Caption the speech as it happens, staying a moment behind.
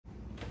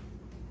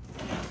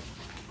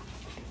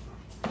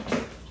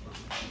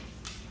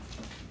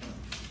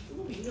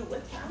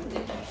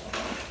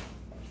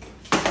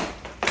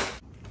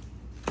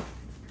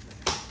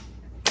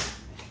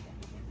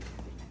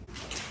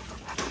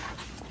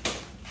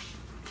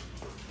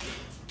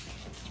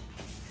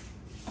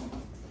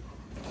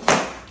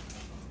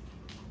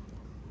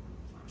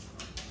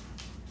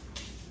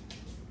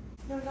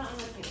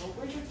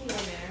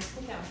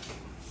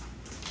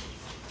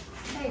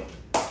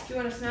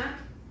Another snack?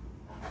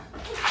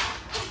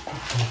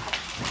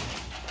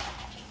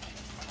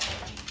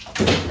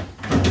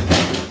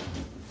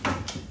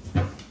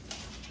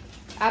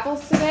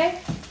 Apples today?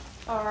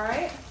 All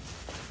right.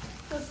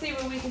 Let's see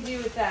what we can do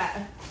with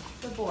that.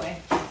 Good boy.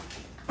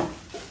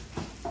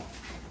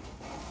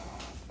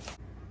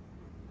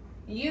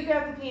 You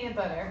grab the peanut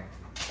butter.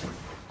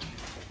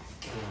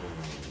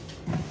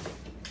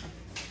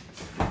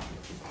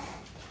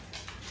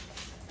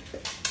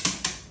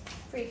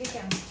 Free, get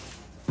down.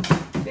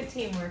 Good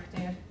teamwork,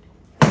 dude.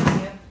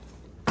 Thank you.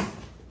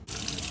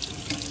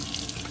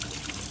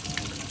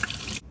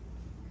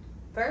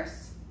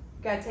 First,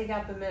 gotta take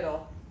out the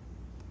middle.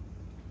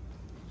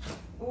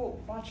 Ooh,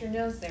 watch your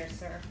nose there,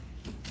 sir.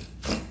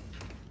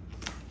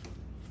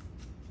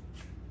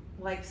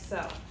 Like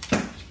so.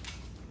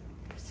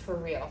 It's for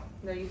real.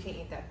 No, you can't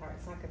eat that part.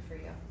 It's not good for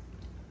you.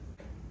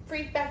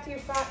 Free, back to your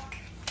spot.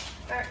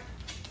 All right.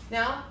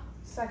 Now,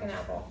 second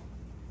apple.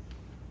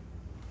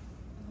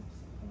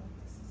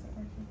 This isn't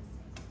working.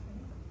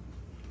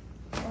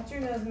 Watch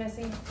your nose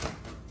missing.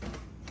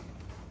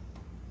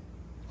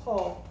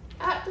 Hole.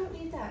 Ah, don't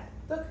eat that.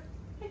 Look,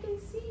 I can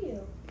see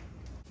you.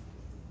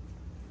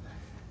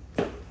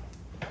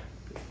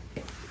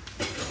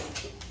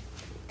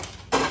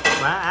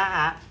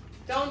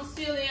 Don't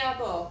steal the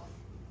apple.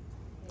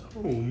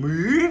 Oh,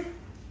 me?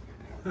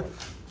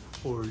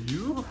 For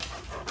you?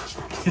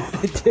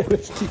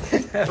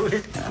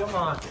 Come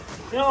on.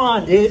 Come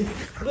on, dude.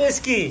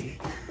 Whiskey.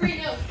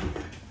 Free, no.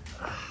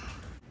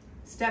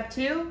 Step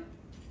 2,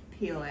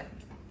 peel it.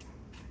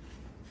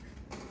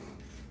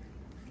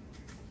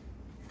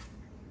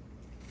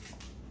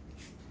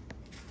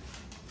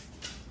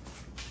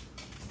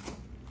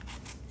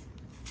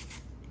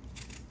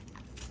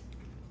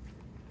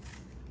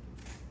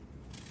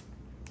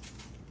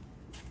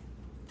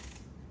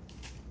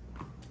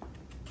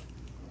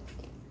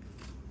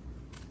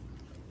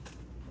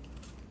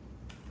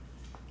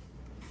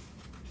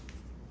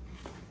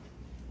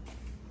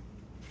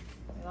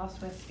 I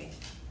lost whiskey.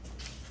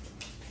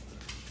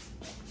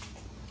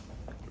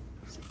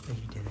 You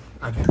did it.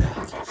 I'm back.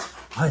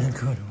 I didn't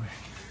go anywhere.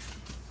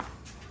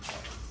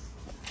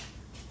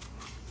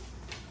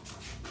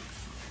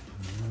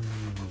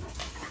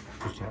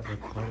 Does that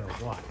look quite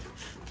a lot?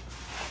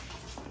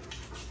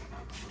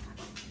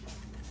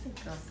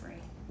 Go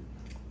free.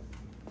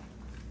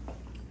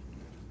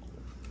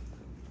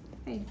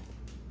 Hey,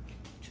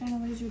 trying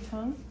to lose your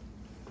tongue?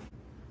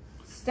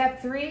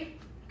 Step 3,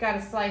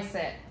 gotta slice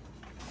it.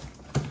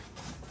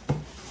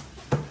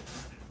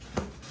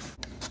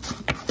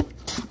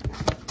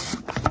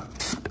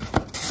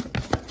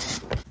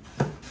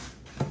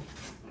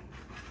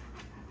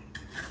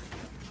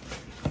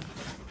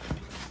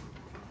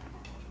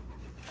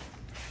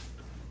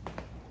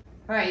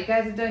 All right, you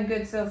guys have done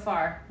good so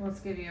far.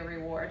 Let's give you a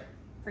reward.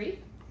 Free?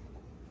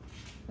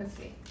 Let's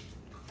see.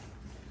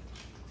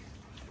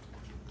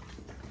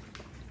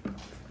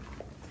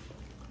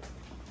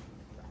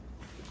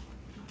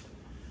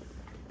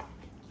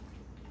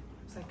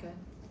 Is that good?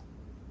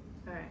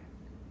 All right,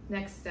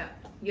 next step.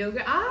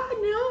 Yogurt,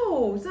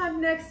 no, it's not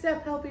next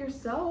step, help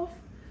yourself.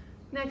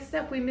 Next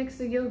step, we mix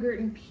the yogurt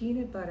and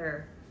peanut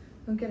butter.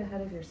 Don't get ahead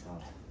of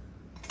yourself.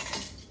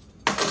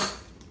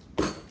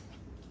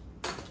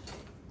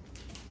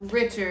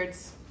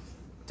 Richard's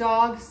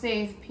dog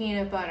safe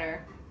peanut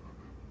butter.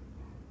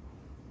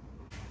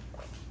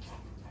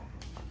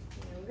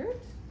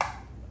 Yogurt.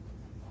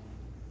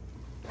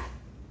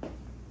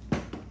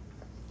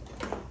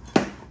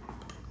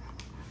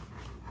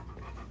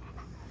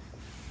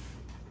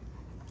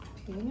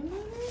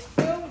 Peanut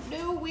butter?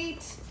 No,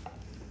 wait.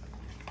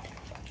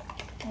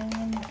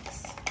 And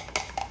mix.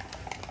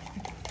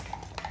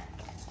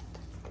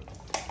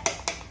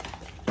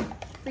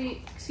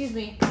 Free, excuse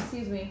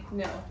me,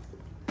 no.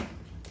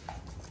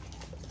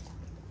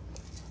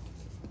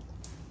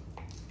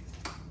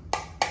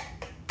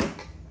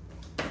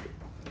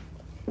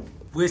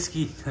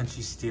 Whiskey, don't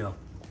you steal.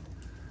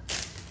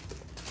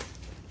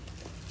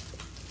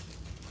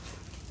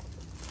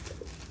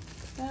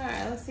 All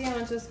right, let's see how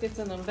much this gets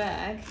in the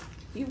bag.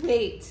 You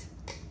wait.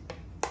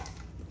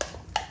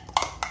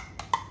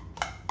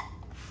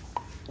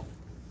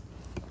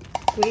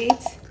 Wait.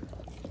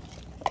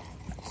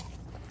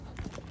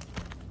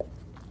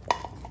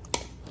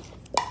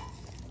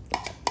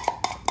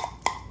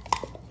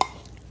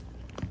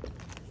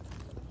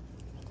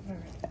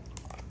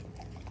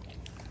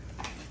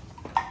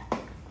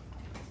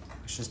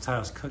 It's just how I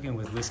was cooking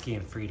with whiskey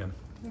and freedom.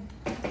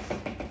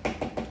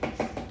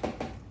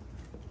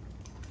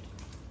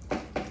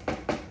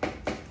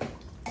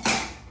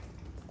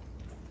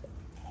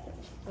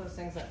 Those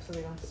things up so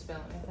we don't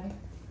spill anything.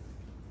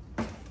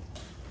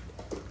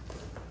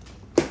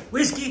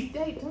 Whiskey!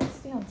 Hey, don't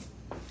steal.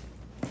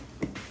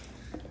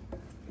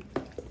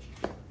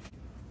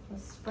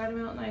 Let's spread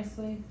them out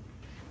nicely.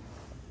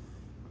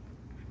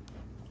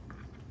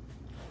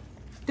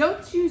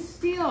 Don't you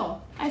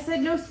steal! I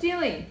said no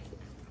stealing.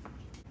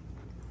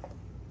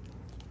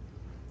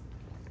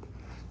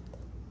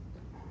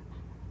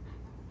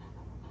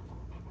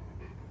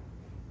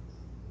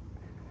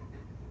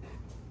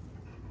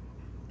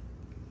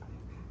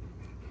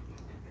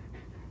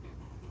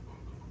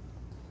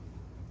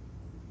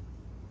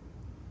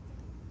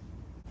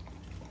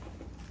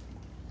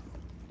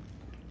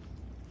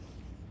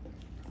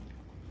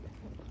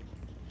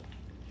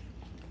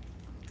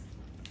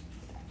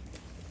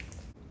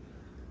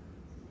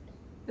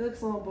 It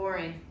looks a little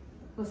boring.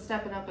 We'll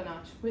step it up a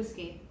notch.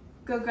 Whiskey,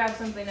 go grab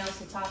something else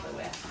to top it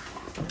with.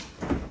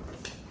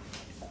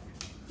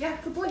 Yeah,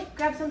 good boy.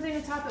 Grab something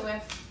to top it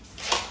with.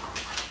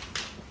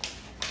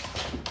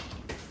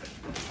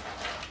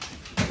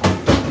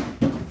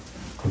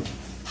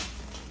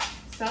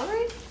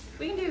 Celery?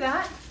 We can do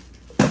that.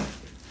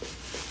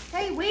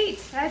 Hey, wait.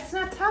 That's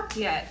not topped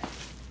yet.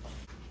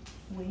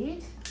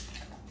 Wait.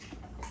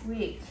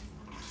 Wait.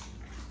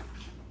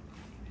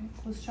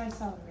 Let's try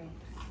celery.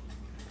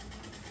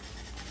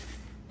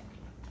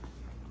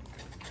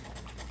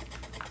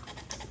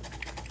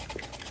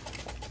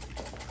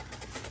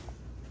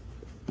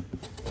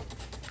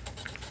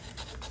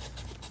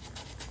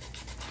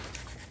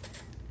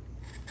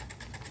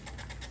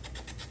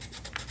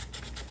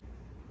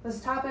 Let's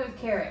top it with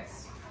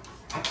carrots.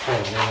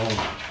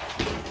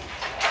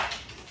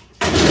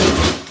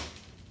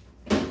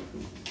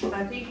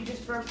 I think you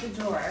just broke the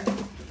jar.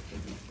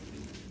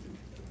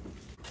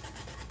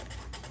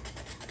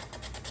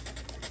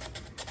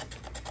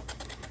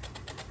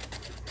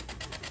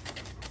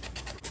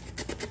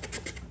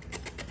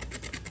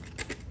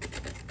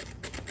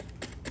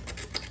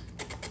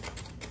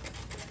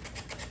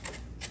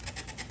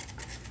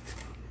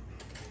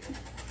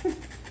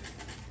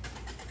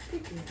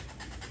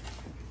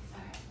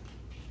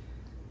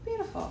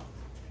 Beautiful.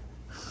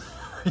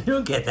 You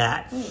don't get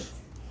that. Wait.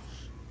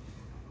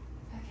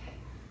 Okay.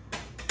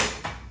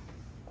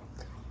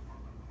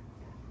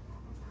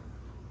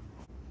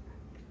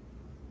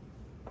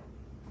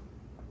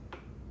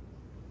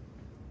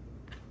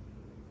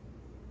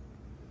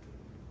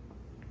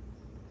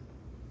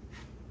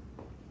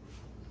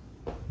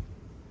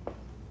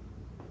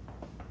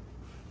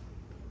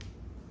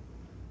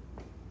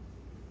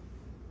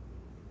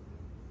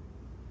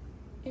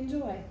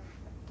 Enjoy.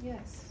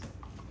 Yes.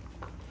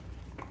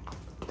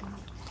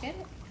 Get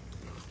it?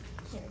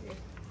 There it is.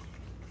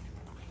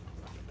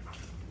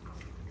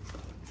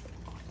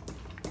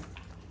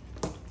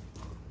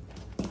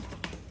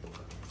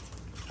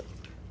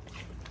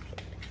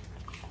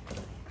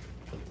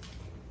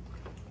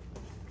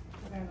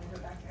 I don't remember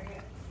back there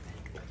yet.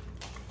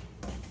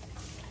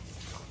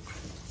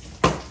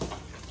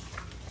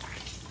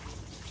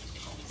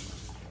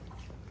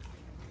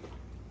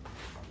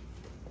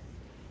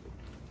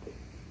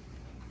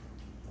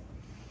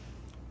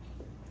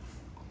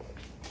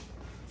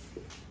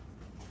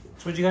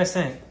 So what'd you guys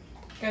think?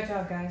 Good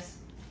job, guys.